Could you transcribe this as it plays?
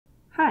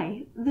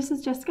Hi, this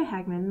is Jessica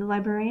Hagman, the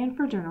librarian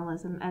for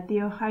journalism at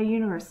The Ohio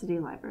University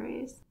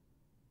Libraries.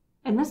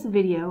 In this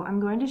video, I'm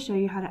going to show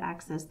you how to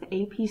access the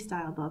AP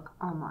Stylebook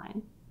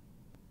online.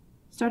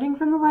 Starting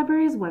from the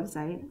library's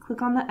website,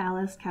 click on the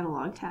Alice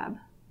Catalog tab.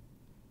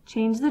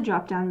 Change the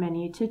drop-down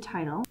menu to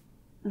Title,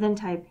 then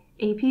type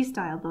AP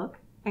Stylebook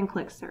and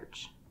click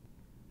Search.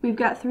 We've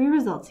got 3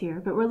 results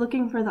here, but we're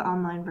looking for the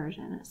online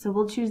version, so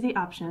we'll choose the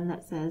option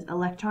that says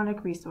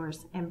Electronic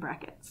Resource in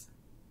brackets.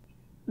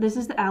 This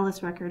is the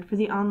Alice record for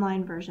the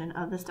online version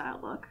of the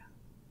Stylebook.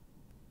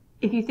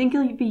 If you think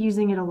you'll be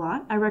using it a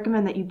lot, I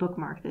recommend that you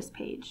bookmark this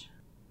page.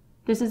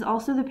 This is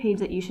also the page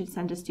that you should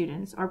send to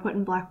students or put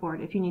in Blackboard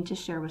if you need to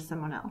share with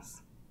someone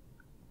else.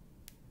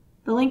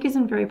 The link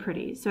isn't very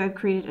pretty, so I've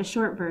created a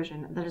short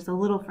version that is a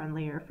little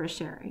friendlier for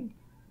sharing.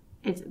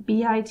 It's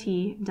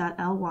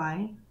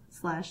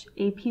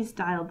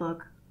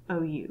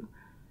bit.ly/apstylebook.ou,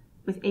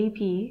 with AP,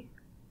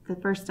 the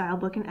first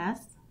Stylebook in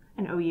S,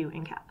 and OU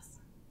in caps.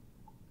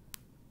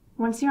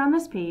 Once you're on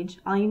this page,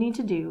 all you need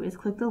to do is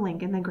click the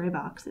link in the gray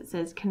box that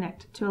says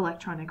Connect to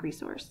Electronic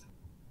Resource.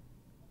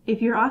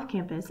 If you're off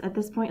campus, at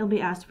this point you'll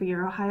be asked for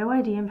your Ohio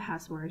ID and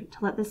password to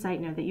let the site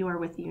know that you are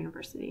with the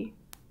university.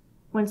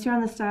 Once you're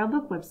on the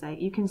Stylebook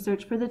website, you can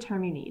search for the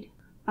term you need.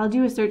 I'll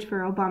do a search for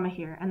Obama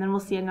here, and then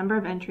we'll see a number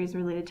of entries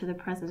related to the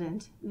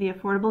President, the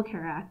Affordable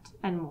Care Act,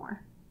 and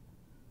more.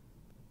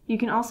 You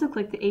can also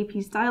click the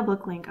AP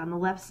Stylebook link on the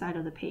left side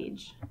of the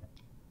page.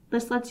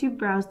 This lets you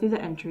browse through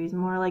the entries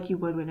more like you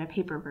would in a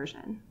paper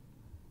version.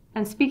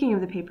 And speaking of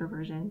the paper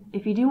version,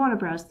 if you do want to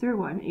browse through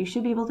one, you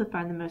should be able to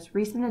find the most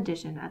recent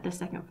edition at the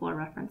second floor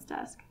reference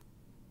desk.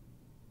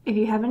 If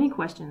you have any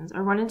questions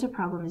or run into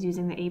problems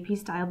using the AP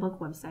Stylebook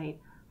website,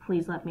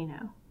 please let me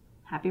know.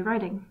 Happy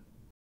writing!